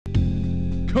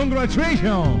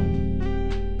Congratulations!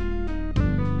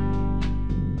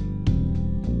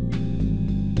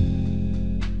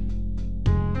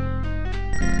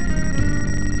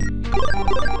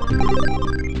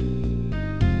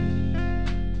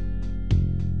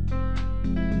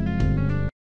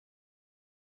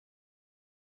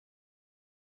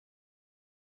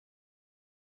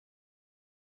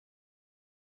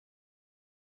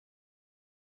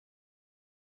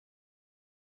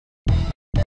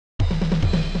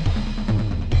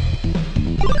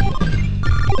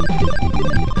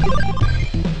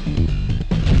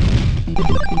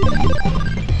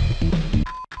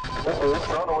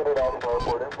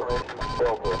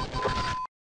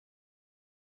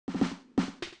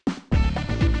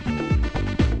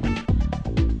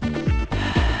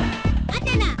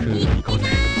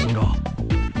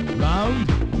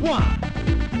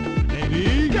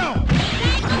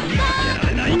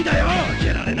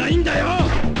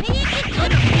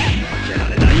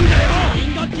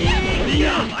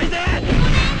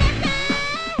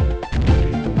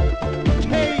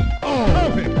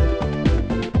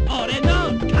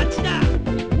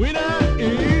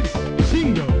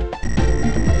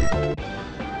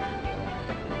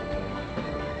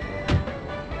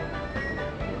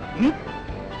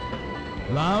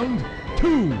 Round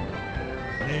 2.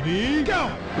 Ready, go!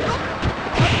 負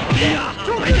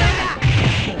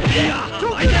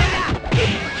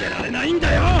けられないん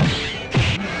だよ。負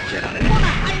けられない。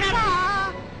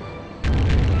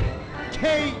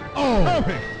KO!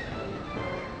 Perfect!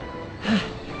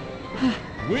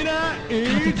 Winner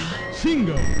is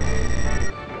Shingo!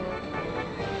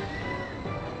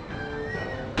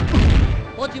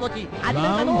 ぼちぼち始め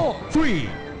たの。Round 3.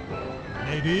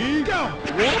 Ready, go!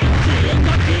 負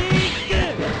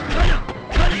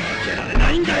けられ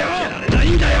ないんだよ。負けられない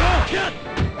んだよ。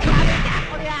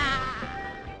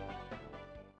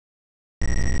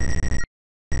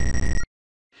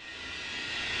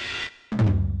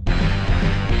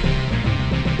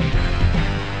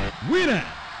Winner!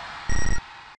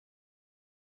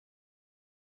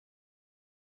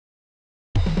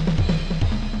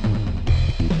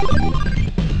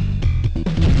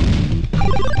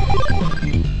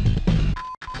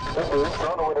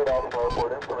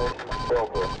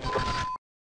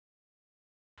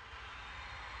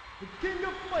 The King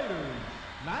of Fighters,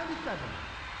 97.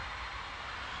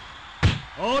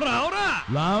 Ora, ora!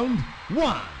 Round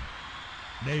 1.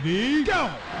 Ready, go!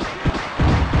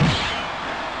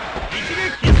 一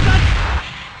撃必殺！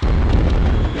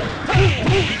一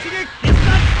撃必殺！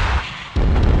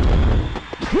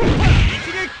一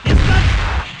撃必殺！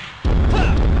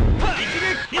一撃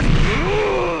必殺！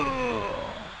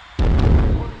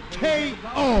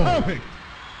 KO! Perfect!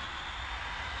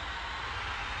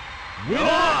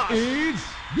 Winner is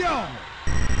Ryo!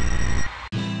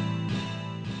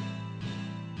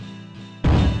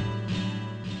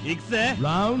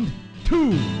 Round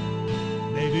 2.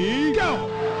 Ready, go!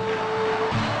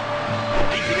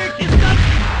 一撃必殺！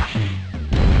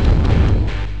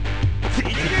一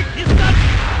撃必殺！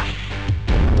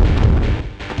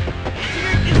一撃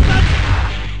必殺！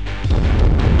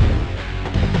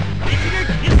一撃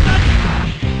必殺！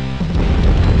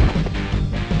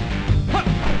はっ！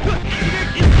一撃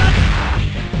必殺！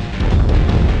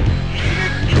一撃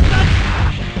必殺！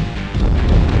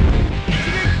一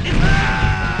撃必殺！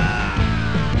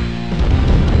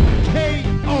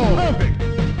 KO! Perfect!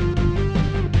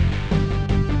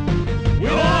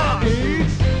 Winner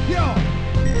is Ryo!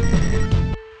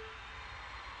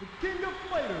 The King of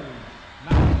Fighters,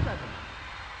 97.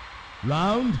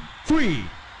 Round 3.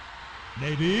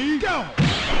 Ready, go!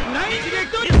 一撃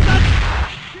必殺！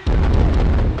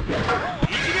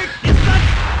一撃必殺！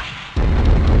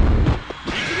一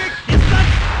撃必殺！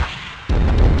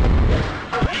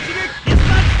一撃必殺！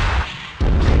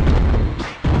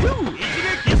一撃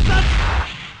必殺！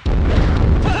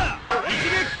一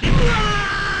撃必殺！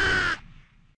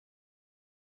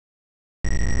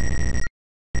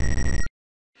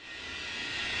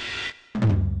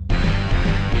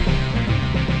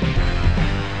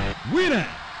 Winner!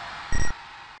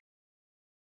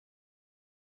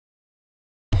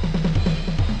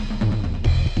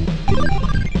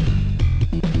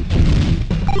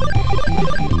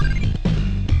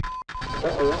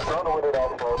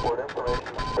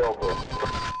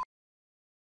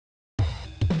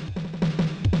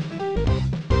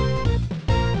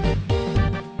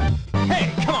 Hey,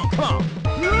 come on, come on!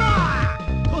 うわ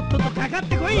ー！とっととかかっ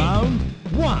てこい！ Round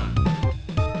 1.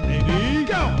 Ready,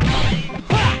 go!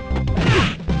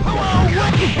 Power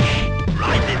weapon!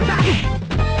 Right in back!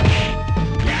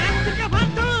 Yabuki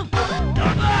Phantom!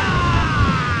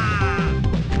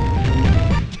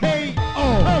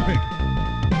 KO!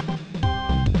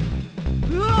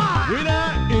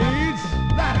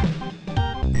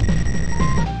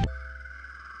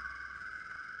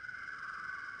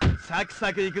 サク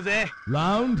サクいくぜ。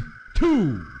Round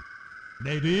 2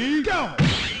 Ready go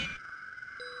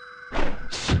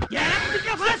やらって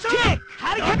かファッション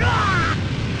ハリカゴ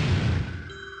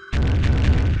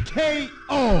KO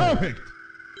Perfect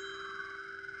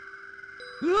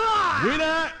うわ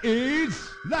Winner is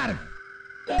Ralf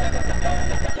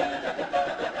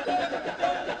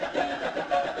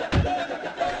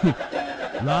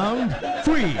Round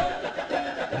 3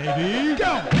 Ready go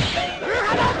や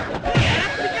ら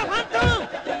ってかファントム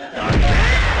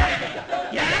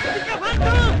やらってかファント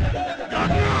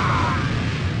ム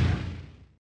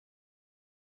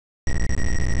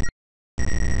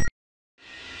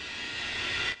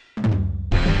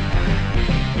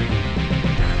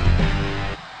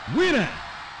Winner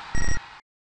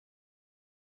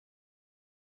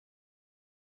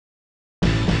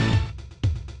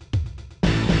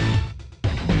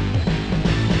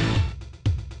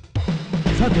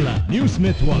さくらニュースネ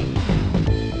ットワーク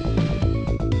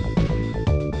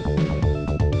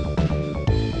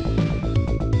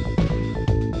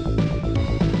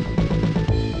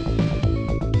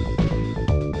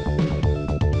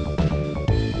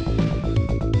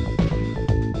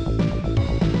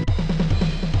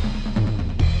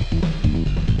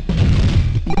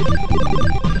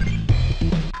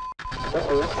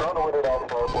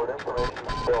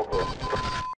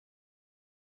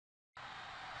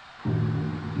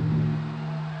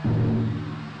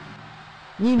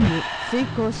任務遂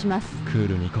行します。クー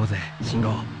ルに行こうぜ信号。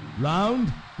Round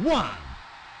 1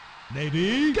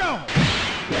 Ready go 負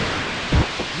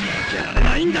けられ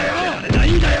ないんだよ。負けられな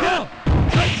いんだよ。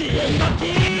シンゴ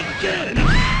キ負けられない。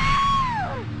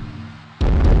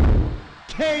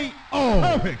KO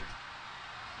Perfect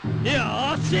よ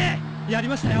ーしやり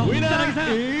ましたよ。草 Winner 薙さん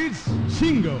is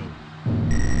Shingo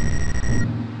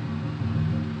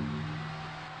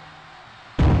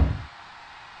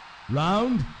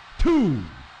Round 2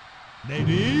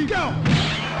 Ready go 負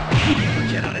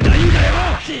けられないんだよ。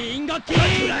シンゴキ負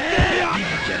けられない。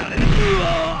うわ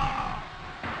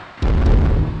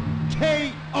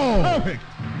KO Perfect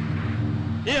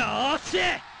よーし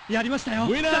やりましたよ。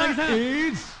草 Winner 薙さん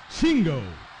is Shingo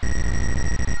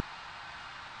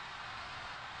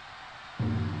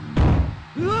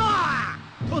うわ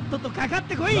とっととかかっ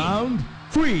てこい。 Round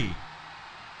 3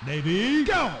 Ready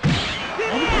go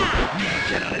負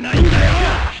けられないんだよ。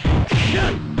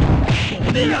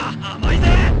ボディが甘いぜ。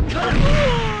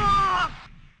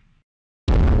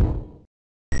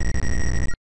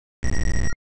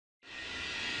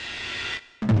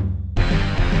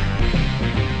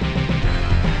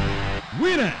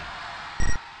Winner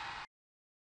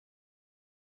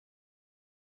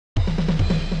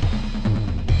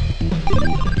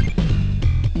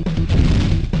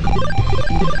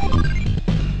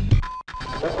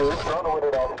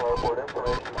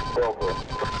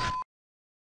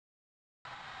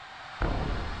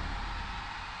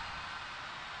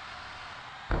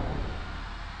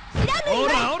ほ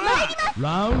らほら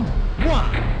Round 1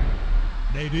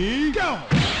 Ready go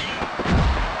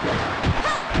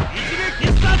一撃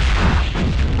必殺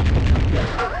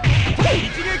一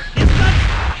撃必殺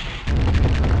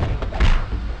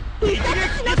一撃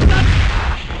必殺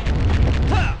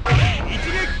はっ一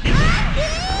撃必殺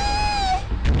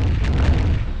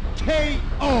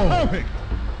KO Perfect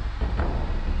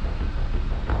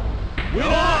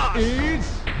Winner is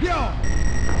Ryo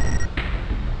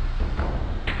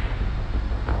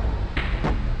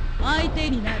相手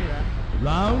になるわ。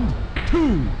 Round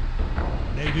 2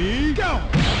 Ready go ガ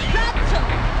ッチョ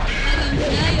我慢し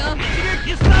ないよ。一撃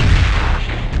必殺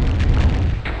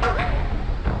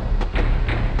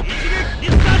一撃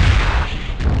必殺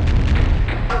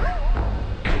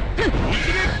一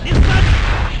撃必殺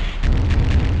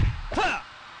は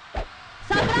っ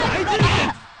サプライズ大人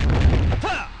説は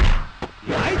っ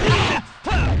大人説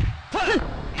はっ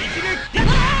一撃必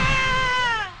殺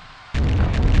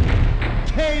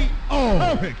KO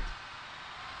Perfect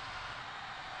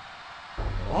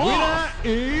Winner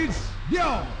is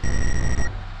Ryo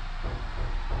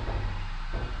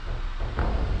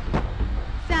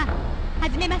さあ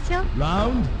始めましょう。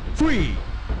 Round 3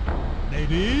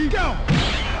 Ready go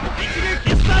一撃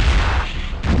必殺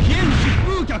飛燕疾風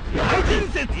脚大人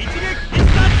説一撃必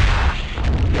殺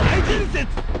大人説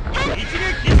一撃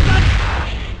必殺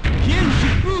飛燕疾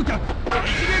風脚一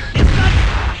撃必殺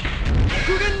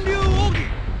極限流奥義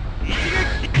一撃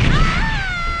必殺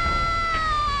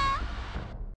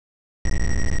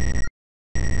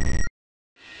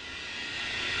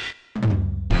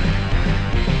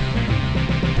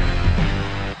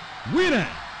Winner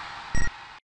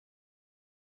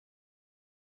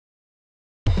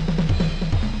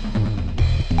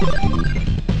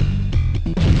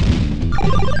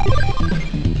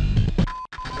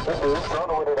とっ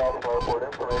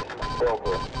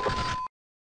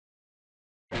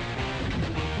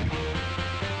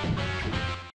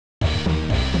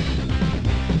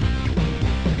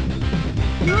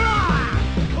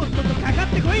ととかかっ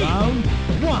てこい。 Round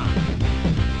 1.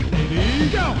 Ready,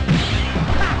 go!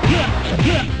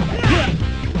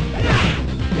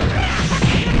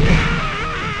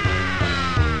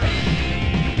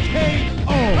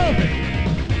 KO! Perfect!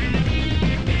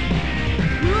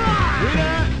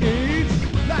 Winner is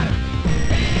Ralf.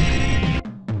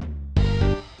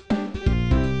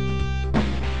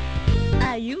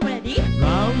 Are you ready?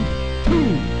 Round 2.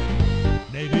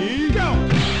 Ready, go!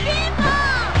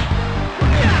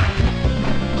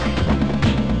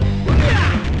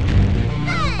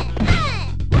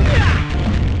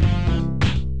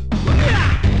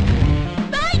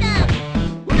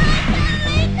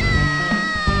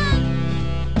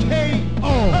 KO!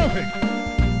 Perfect!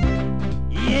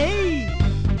 イエーイ、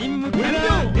任務完 Winner 了。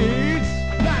 is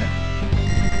Ralf.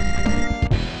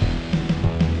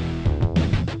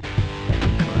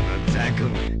 この雑魚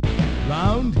め。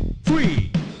 Round 3.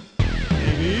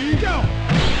 Ready, go!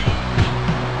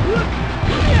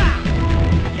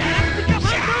 やらせてかファ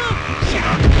イト。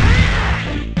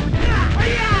ファイ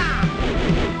ヤー。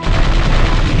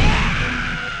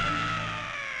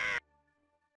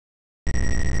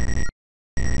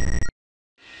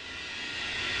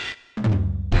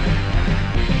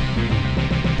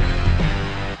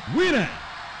 Winner!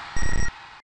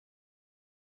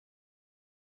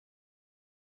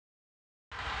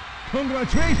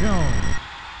 Congratulations!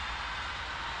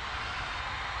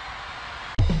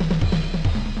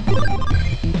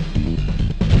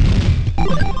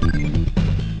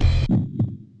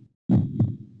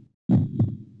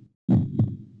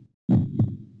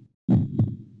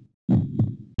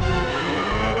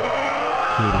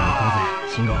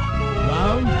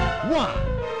 Round 1.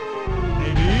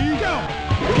 Ready, go!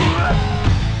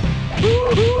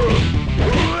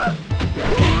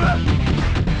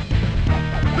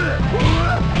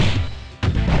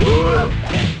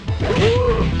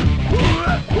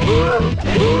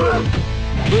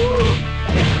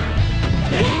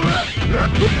負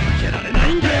けられない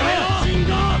んだよ、信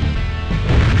号。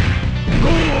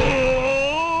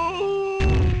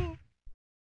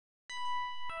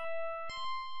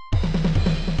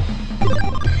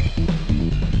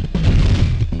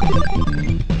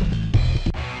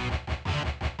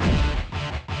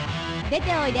出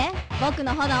ておいで、僕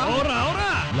の炎。オラオラ。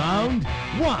 Round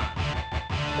 1.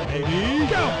 Ready,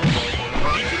 go!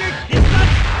 一撃必殺。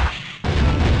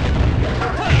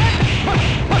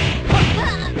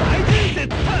大人説。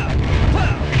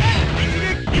一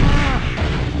撃必殺。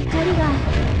光が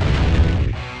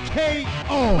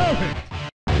KO! Perfect!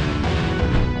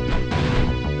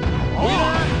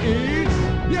 Winner is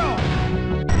Ryo!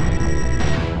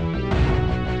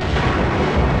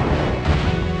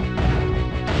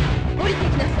 降りてき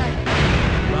なさい。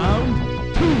 Round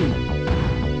 2.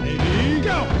 Ready, go!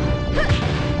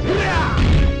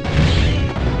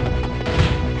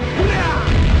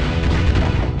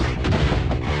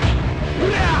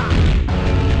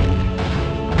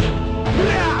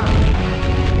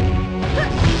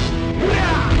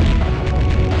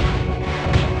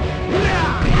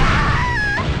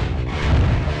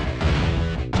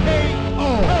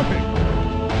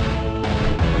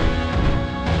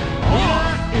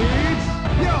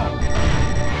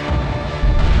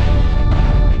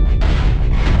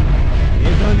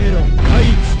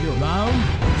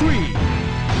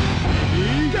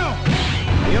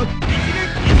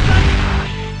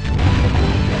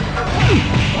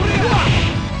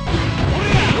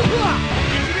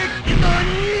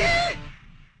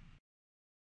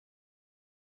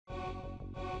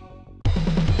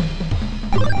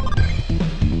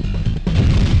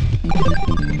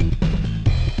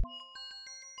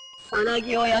 さな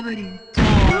ぎを破り。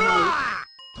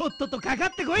とっととかか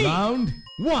ってこい。 Round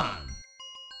 1.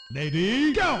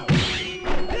 Ready, go! や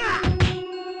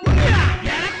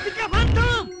らせてかファント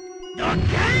ム。どっ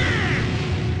か